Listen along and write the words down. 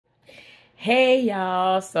Hey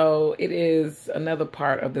y'all, so it is another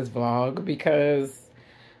part of this vlog because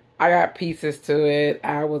I got pieces to it.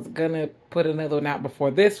 I was gonna put another one out before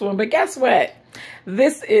this one, but guess what?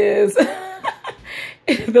 This is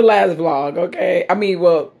the last vlog, okay? I mean,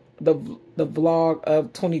 well, the vlog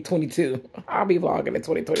of 2022. I'll be vlogging in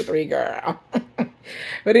 2023, girl.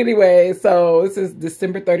 But anyway, so this is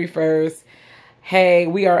December 31st. Hey,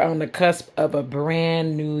 we are on the cusp of a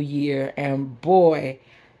brand new year, and boy,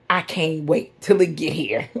 I can't wait till it get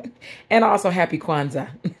here. And also happy Kwanzaa.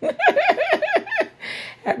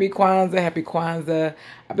 Happy Kwanzaa, happy Kwanzaa.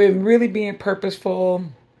 I've been really being purposeful.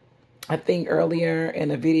 I think earlier in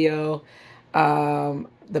the video, the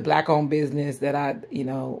black-owned business that I,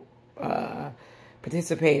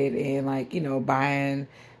 participated in, like, buying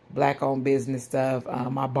black-owned business stuff.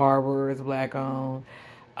 My barber is black-owned.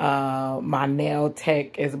 My nail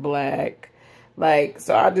tech is black. Like,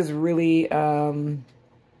 so I just really,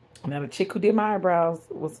 now the chick who did my eyebrows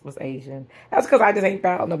was Asian. That's because I just ain't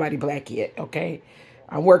found nobody black yet, okay?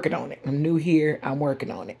 I'm working on it. I'm new here. I'm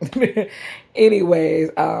working on it.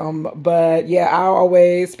 Anyways, but yeah, I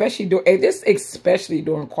always, especially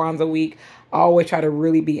during Kwanzaa week, I always try to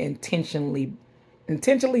really be intentionally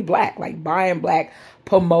black, like buying black,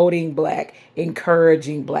 promoting black,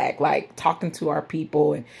 encouraging black, like talking to our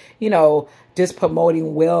people and, just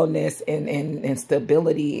promoting wellness and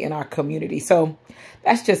stability in our community. So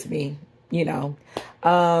that's just me,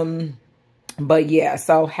 but yeah,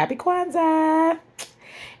 so happy Kwanzaa.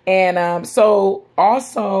 And so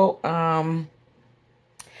also I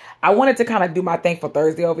wanted to kind of do my Thankful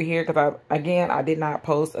Thursday over here because I did not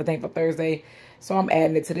post a Thankful Thursday, so I'm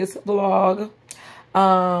adding it to this vlog.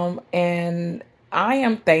 And I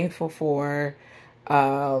am thankful for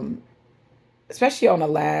especially on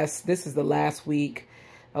this is the last week,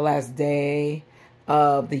 the last day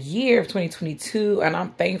of the year of 2022, and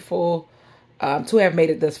I'm thankful to have made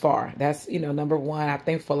it this far. That's, number one. I'm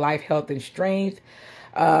thankful for life, health, and strength.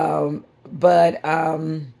 But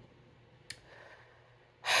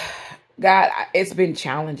God, it's been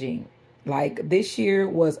challenging. Like, this year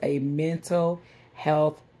was a mental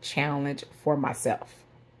health challenge for myself.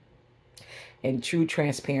 And true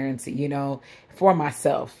transparency, for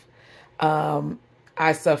myself.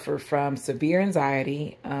 I suffer from severe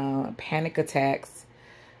anxiety, panic attacks,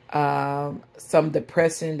 some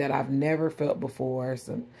depression that I've never felt before.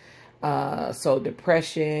 So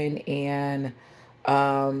depression and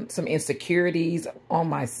some insecurities on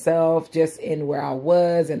myself, just in where I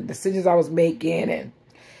was and decisions I was making.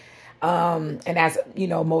 And as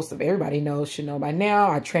most of everybody should know by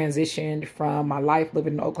now, I transitioned from my life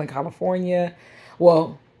living in Oakland, California.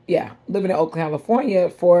 Well, yeah, living in Oakland, California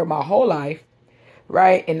for my whole life,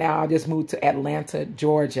 right? And now I just moved to Atlanta,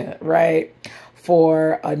 Georgia, right?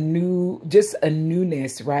 For just a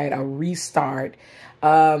newness, right? A restart.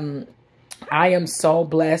 I am so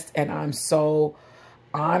blessed and I'm so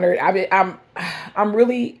honored. I'm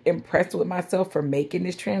really impressed with myself for making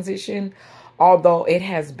this transition, although it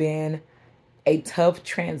has been a tough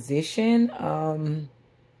transition. I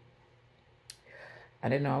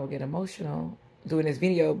didn't know I would get emotional doing this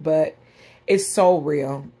video, but it's so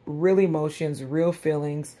real. Real emotions, real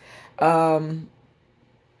feelings. I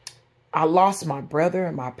lost my brother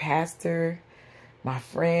and my pastor, my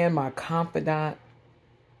friend, my confidant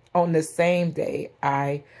on the same day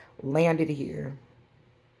I landed here,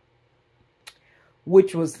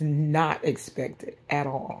 which was not expected at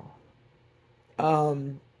all.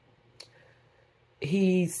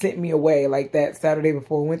 He sent me away like that Saturday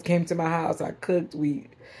before. When he came to my house, I cooked.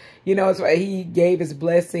 So he gave his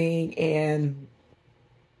blessing, and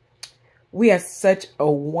we had such a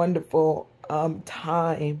wonderful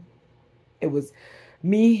time. It was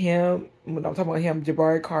me, him, when I'm talking about him,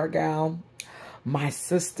 Jabari Cargal, my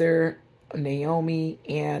sister, Naomi,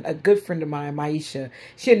 and a good friend of mine, Maisha.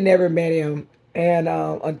 She had never met him and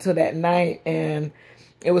until that night, and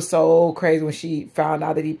it was so crazy when she found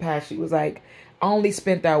out that he passed. She was like, I only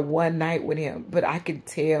spent that one night with him, but I could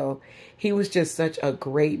tell he was just such a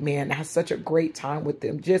great man. I had such a great time with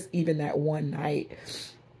him, just even that one night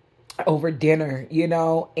over dinner,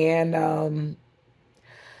 and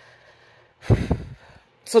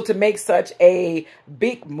so to make such a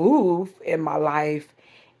big move in my life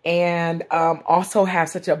and also have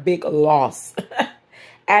such a big loss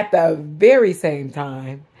at the very same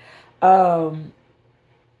time,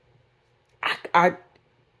 I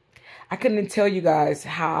couldn't tell you guys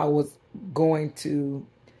how I was going to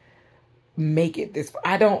make it this far.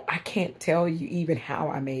 I can't tell you even how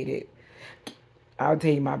I made it. I'll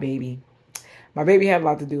tell you, my baby had a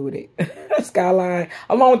lot to do with it. Skyline,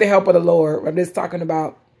 along with the help of the Lord. I'm just talking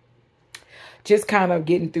about just kind of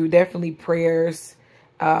getting through. Definitely prayers.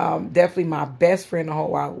 Definitely my best friend in the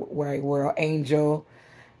whole wide world, Angel.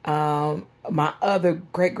 My other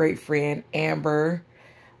great friend, Amber.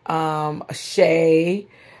 Shay.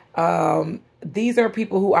 These are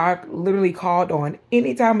people who I literally called on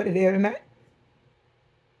any time of the day or night,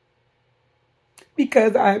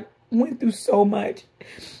 because I went through so much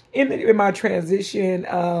in my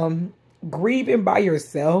transition. Grieving by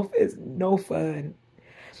yourself is no fun.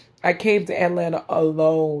 I came to Atlanta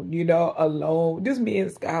alone, alone, just me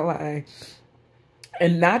and Skyline.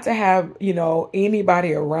 And not to have,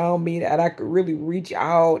 anybody around me that I could really reach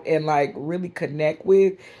out and like really connect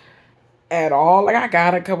with at all. Like, I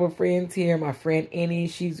got a couple of friends here. My friend Annie,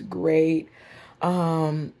 she's great.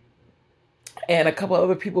 And a couple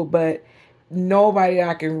other people, but nobody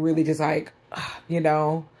I can really just like,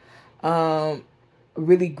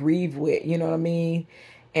 really grieve with, you know what I mean?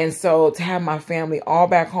 And so to have my family all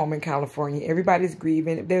back home in California, everybody's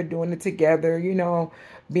grieving. They're doing it together,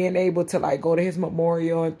 being able to like go to his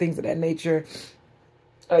memorial and things of that nature.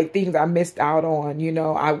 Like things I missed out on,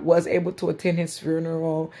 I was able to attend his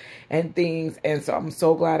funeral and things. And so I'm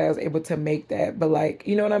so glad I was able to make that. But like,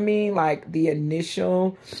 you know what I mean? Like the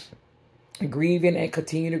initial grieving and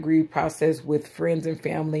continue to grieve process with friends and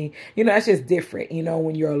family, that's just different,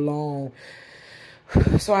 when you're alone.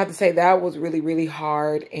 So I have to say that was really, really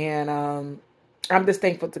hard. And I'm just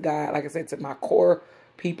thankful to God, like I said, to my core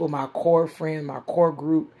people, my core friend, my core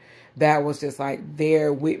group that was just like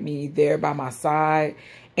there with me, there by my side,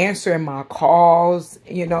 answering my calls,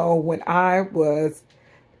 when I was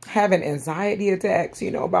having anxiety attacks,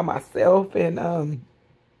 by myself. And,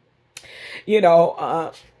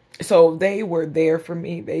 so they were there for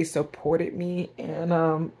me. They supported me.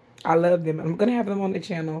 And I love them. I'm going to have them on the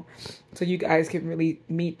channel so you guys can really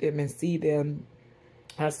meet them and see them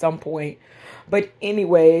at some point. But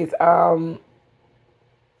anyways, and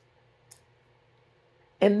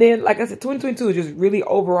then, like I said, 2022 is just really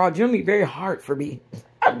overall generally very hard for me.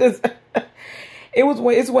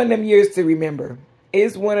 It's one of them years to remember.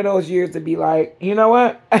 It's one of those years to be like, you know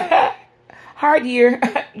what? Hard year.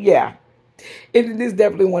 Yeah. It is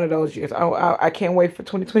definitely one of those years. I can't wait for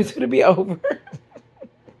 2022 to be over.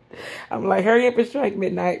 I'm like, hurry up and strike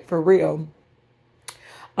midnight for real.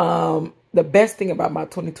 The best thing about my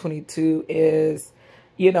 2022 is,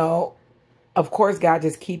 of course, God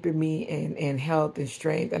just keeping me in health and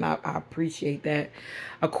strength. And I appreciate that.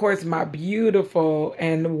 Of course, my beautiful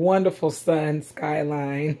and wonderful son,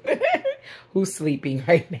 Skyline, who's sleeping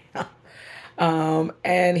right now.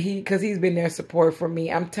 And because he's been there support for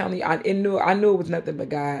me. I'm telling you, I knew it was nothing but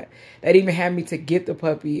God that even had me to get the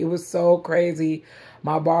puppy. It was so crazy.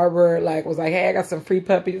 My barber was like, hey, I got some free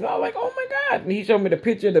puppies. I was like, oh my God. And he showed me the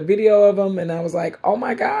picture, the video of them. And I was like, oh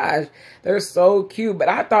my gosh, they're so cute. But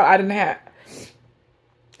I thought I didn't have,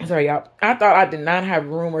 sorry, y'all. I thought I did not have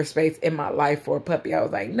room or space in my life for a puppy. I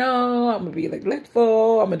was like, no, I'm going to be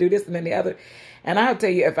neglectful. I'm going to do this and then the other. And I'll tell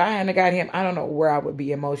you, if I hadn't got him, I don't know where I would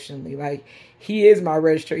be emotionally. Like, he is my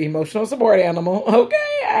registered emotional support animal.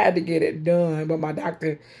 Okay, I had to get it done. But my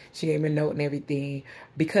doctor, she gave me a note and everything,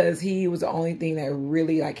 because he was the only thing that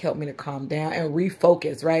really helped me to calm down and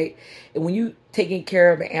refocus, right? And when you taking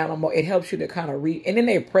care of an animal, it helps you to kind of and then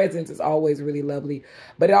their presence is always really lovely,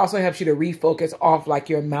 but it also helps you to refocus off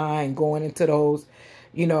your mind going into those,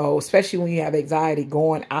 especially when you have anxiety,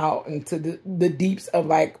 going out into the deeps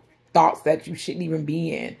of thoughts that you shouldn't even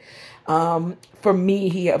be in. For me,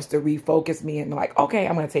 he helps to refocus me and okay,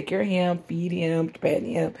 I'm going to take care of him, feed him, pet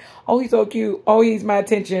him. Oh, he's so cute. Oh, he's my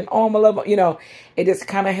attention. Oh, I'm going to love him. It just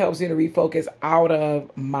kind of helps me to refocus out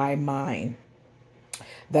of my mind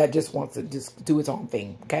that just wants to just do its own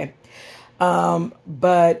thing. Okay.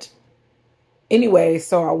 But anyway,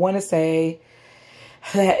 so I want to say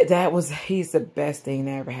that he's the best thing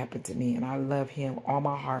that ever happened to me. And I love him all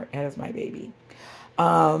my heart. That is my baby.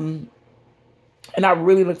 And I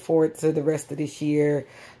really look forward to the rest of this year,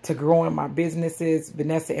 to growing my businesses,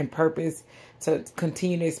 Vanessa and Purpose, to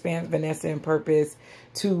continue to expand Vanessa and Purpose,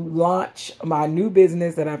 to launch my new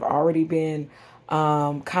business that I've already been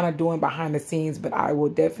kind of doing behind the scenes, but I will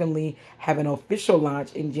definitely have an official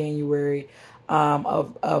launch in January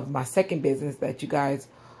of my second business that you guys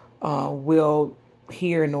will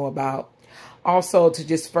hear and know about. Also, to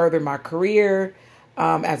just further my career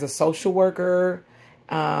as a social worker,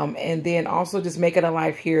 and then also just making a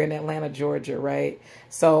life here in Atlanta, Georgia, right?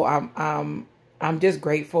 So I'm just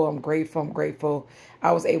grateful. I'm grateful.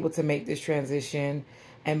 I was able to make this transition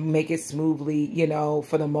and make it smoothly,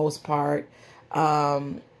 for the most part.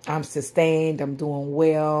 I'm sustained. I'm doing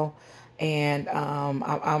well, and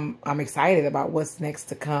I'm excited about what's next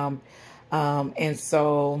to come. And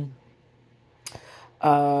so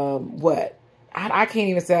What? I can't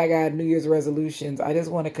even say I got New Year's resolutions. I just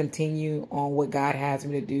want to continue on what God has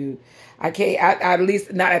me to do. I can't, at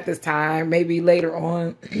least not at this time. Maybe later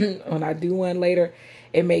on, when I do one later,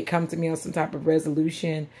 it may come to me on some type of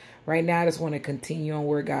resolution. Right now, I just want to continue on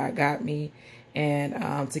where God got me,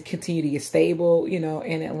 and to continue to get stable, you know,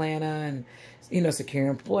 in Atlanta, and, you know, secure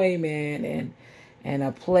employment, and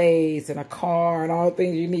a place and a car and all the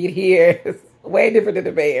things you need here. It's way different than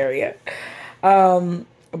the Bay Area.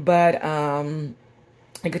 But I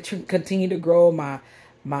could continue to grow my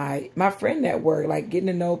friend network, like getting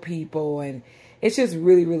to know people, and it's just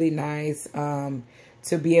really, really nice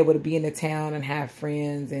to be able to be in the town and have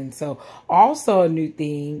friends. And so also a new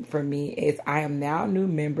thing for me is I am now a new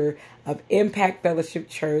member of Impact Fellowship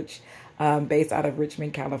Church, based out of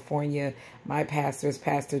Richmond, California. My pastor is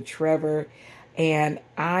Pastor Trevor, and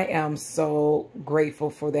I am so grateful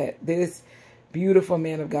for that. This beautiful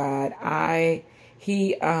man of God,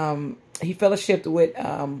 he fellowshipped with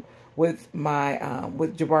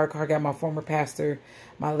Jabari Cargad, my former pastor,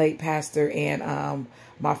 my late pastor, and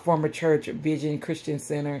my former church, Vision Christian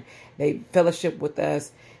Center. They fellowshiped with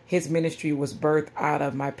us. His ministry was birthed out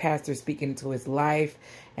of my pastor speaking into his life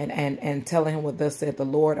and telling him what thus said the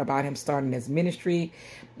Lord about him starting his ministry.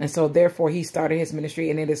 And so therefore he started his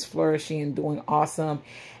ministry, and it is flourishing and doing awesome.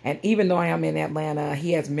 And even though I am in Atlanta,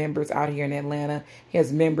 he has members out here in Atlanta. He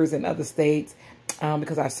has members in other states,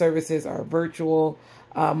 because our services are virtual.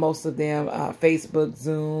 Most of them, Facebook,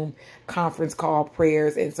 Zoom, conference call,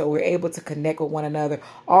 prayers. And so we're able to connect with one another.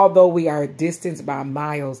 Although we are distanced by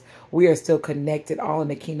miles, we are still connected, all in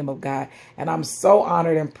the kingdom of God. And I'm so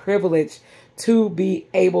honored and privileged to be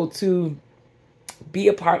able to be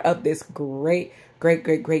a part of this great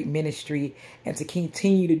ministry, and to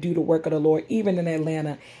continue to do the work of the Lord, even in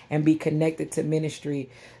Atlanta, and be connected to ministry.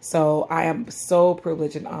 So I am so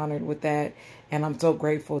privileged and honored with that. And I'm so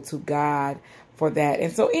grateful to God for that.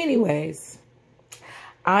 And so anyways,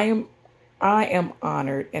 I am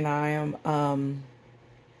honored, and I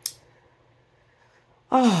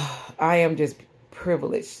am just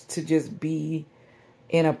privileged to just be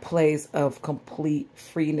in a place of complete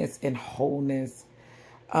freeness and wholeness.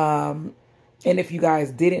 And if you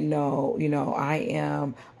guys didn't know, you know, I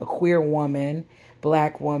am a queer woman,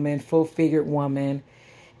 Black woman, full-figured woman,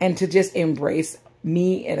 and to just embrace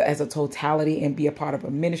me as a totality and be a part of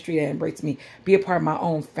a ministry that embraces me, be a part of my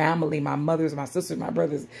own family, my mothers, my sisters, my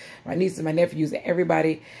brothers, my nieces, my nephews, and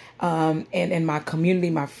everybody, and my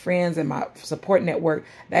community, my friends, and my support network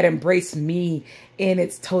that embrace me in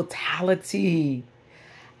its totality.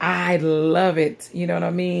 I love it. You know what I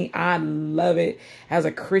mean? I love it as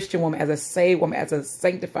a Christian woman, as a saved woman, as a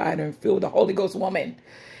sanctified and filled with the Holy Ghost woman.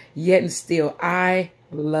 Yet and still, I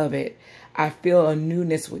love it. I feel a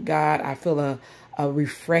newness with God. I feel a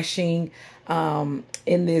refreshing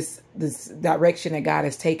in this direction that God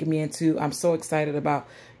has taken me into. I'm so excited about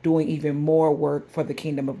doing even more work for the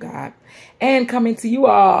kingdom of God, and coming to you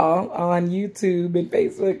all on YouTube and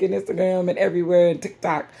Facebook and Instagram and everywhere, and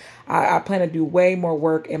TikTok. I plan to do way more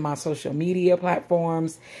work in my social media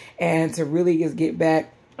platforms, and to really just get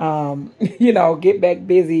back, you know, get back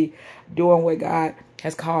busy doing what God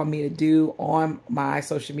has called me to do on my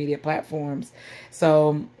social media platforms.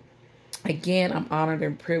 So again, I'm honored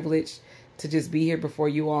and privileged to just be here before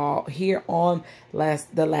you all here on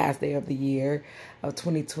the last day of the year of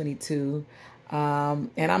 2022. And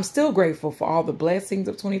I'm still grateful for all the blessings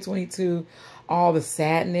of 2022, all the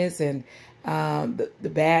sadness and the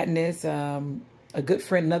badness.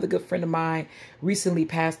 Another good friend of mine recently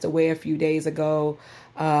passed away a few days ago.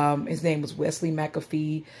 His name was Wesley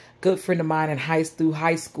McAfee, good friend of mine in through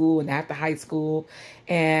high school and after high school.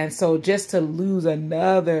 And so just to lose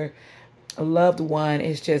another loved one,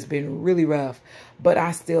 it's just been really rough. But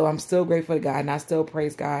I'm still grateful to God, and I still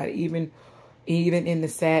praise God, even in the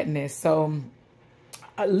sadness. So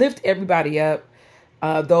I lift everybody up,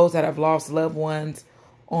 those that have lost loved ones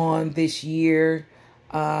on this year,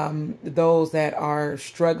 those that are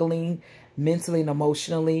struggling mentally and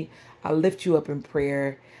emotionally. I lift you up in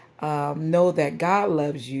prayer. Know that God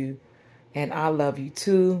loves you, and I love you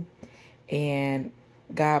too. And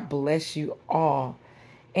God bless you all.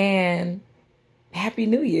 And Happy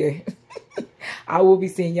New Year. I will be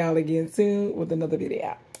seeing y'all again soon with another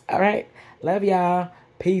video. All right. Love y'all.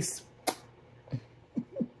 Peace.